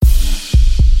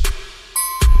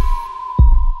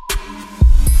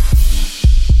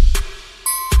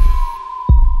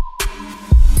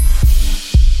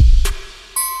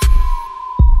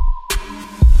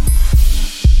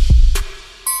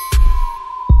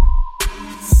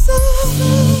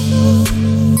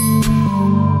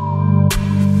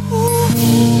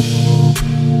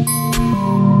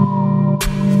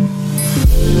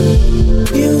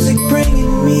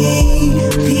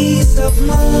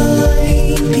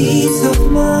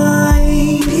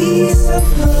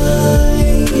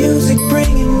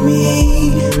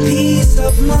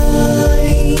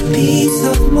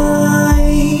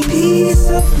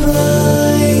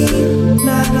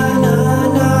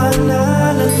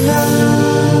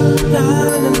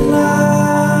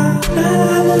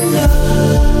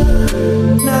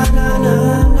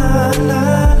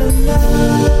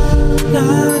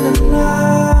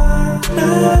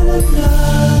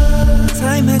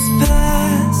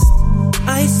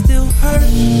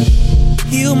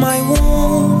heal my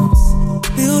wounds,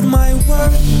 build my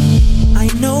worth. I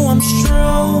know I'm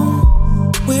strong.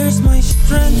 Where's my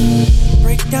strength?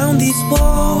 Break down these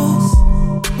walls,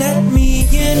 let me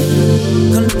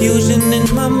in. Confusion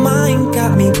in my mind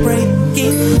got me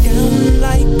breaking down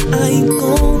like I ain't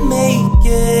gon' make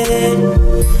it.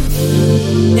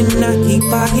 And I keep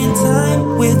buying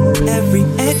time with every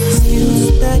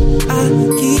excuse that I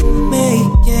keep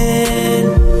making.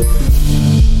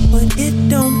 But it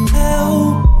don't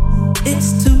help,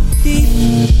 it's too deep.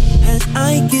 As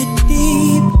I get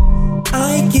deep,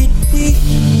 I get weak.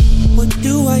 What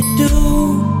do I do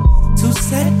to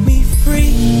set me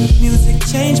free? Music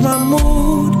change my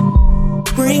mood,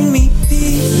 bring me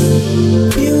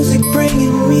peace. Music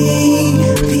bringing me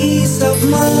peace of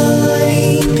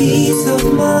mind, peace of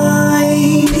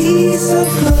mind, peace of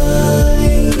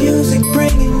mind. Music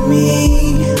bringing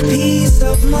me peace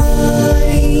of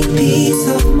mind, peace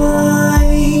of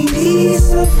mind,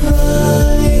 peace of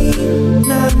mind.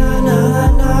 Na na na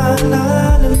na na na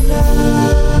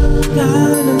na na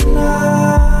na na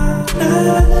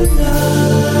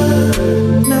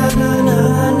na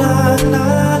na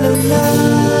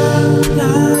na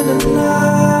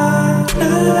na.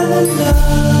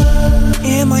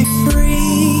 Am I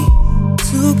free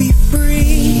to be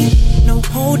free? No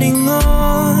holding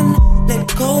on,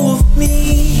 let go of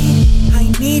me. I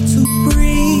need to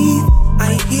breathe,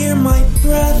 I hear my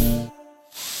breath.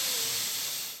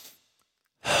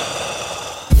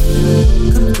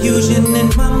 Confusion in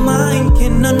my mind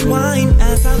can unwind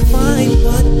as I find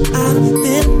what I've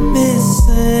been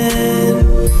missing.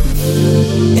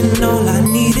 And all I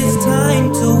need is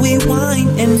time to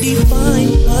rewind and define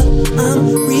what I'm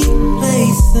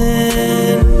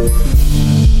replacing.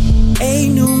 A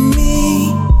new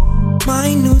me,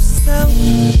 my new self.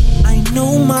 I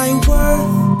know my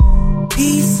worth,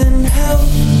 peace and health.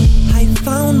 I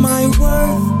found my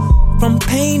worth from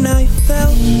pain I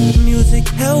felt. Music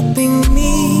helping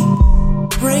me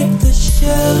break the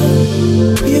shell.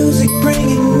 Music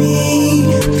bringing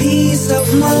me peace of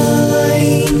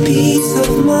mind, peace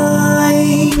of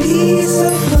mind, peace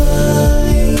of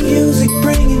mind. Music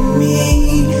bringing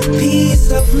me peace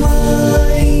of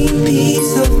mind,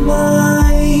 peace of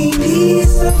mind,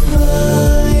 peace of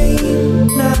mind.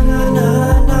 Na na na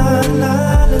na na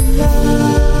na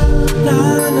na na na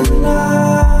na na.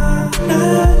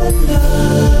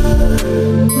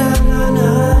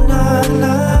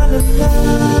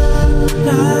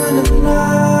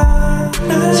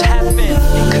 Tap in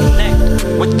and connect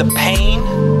with the pain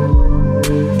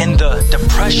and the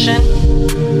depression,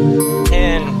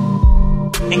 and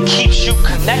it keeps you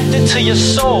connected to your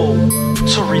soul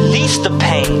to release the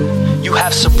pain you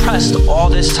have suppressed all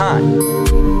this time.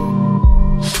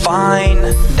 Find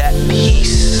that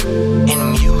peace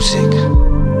in music.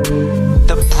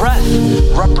 The breath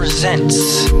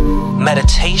represents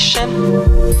meditation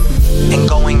and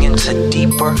going into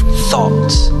deeper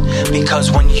thoughts.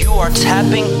 Because when you are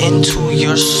tapping into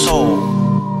your soul,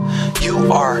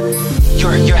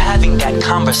 you're having that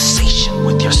conversation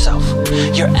with yourself.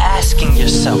 You're asking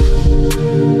yourself,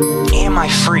 am I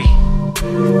free?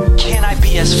 Can I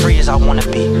be as free as I want to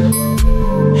be?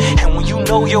 And when you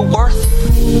know your worth,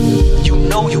 you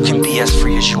know you can be as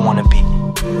free as you want to be.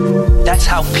 That's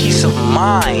how peace of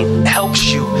mind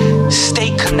helps you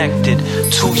stay connected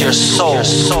to your soul.